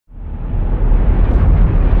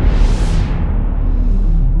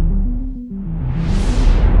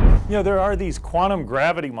There are these quantum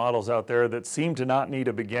gravity models out there that seem to not need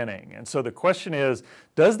a beginning. And so the question is,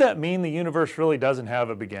 does that mean the universe really doesn't have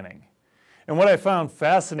a beginning? And what I found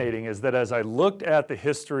fascinating is that as I looked at the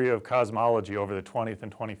history of cosmology over the 20th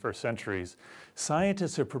and 21st centuries,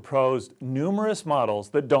 scientists have proposed numerous models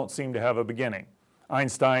that don't seem to have a beginning.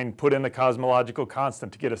 Einstein put in the cosmological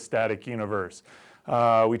constant to get a static universe.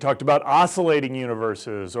 We talked about oscillating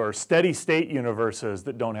universes or steady state universes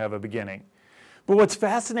that don't have a beginning. But what's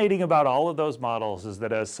fascinating about all of those models is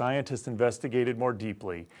that as scientists investigated more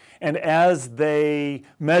deeply, and as they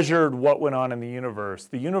measured what went on in the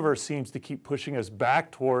universe seems to keep pushing us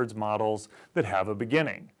back towards models that have a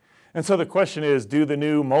beginning. And so the question is, do the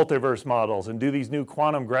new multiverse models and do these new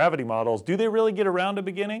quantum gravity models, do they really get around a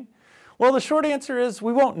beginning? Well, the short answer is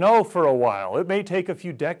we won't know for a while. It may take a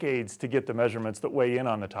few decades to get the measurements that weigh in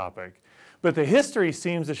on the topic. But the history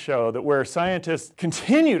seems to show that where scientists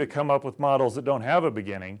continue to come up with models that don't have a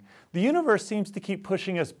beginning, the universe seems to keep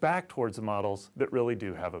pushing us back towards the models that really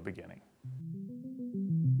do have a beginning.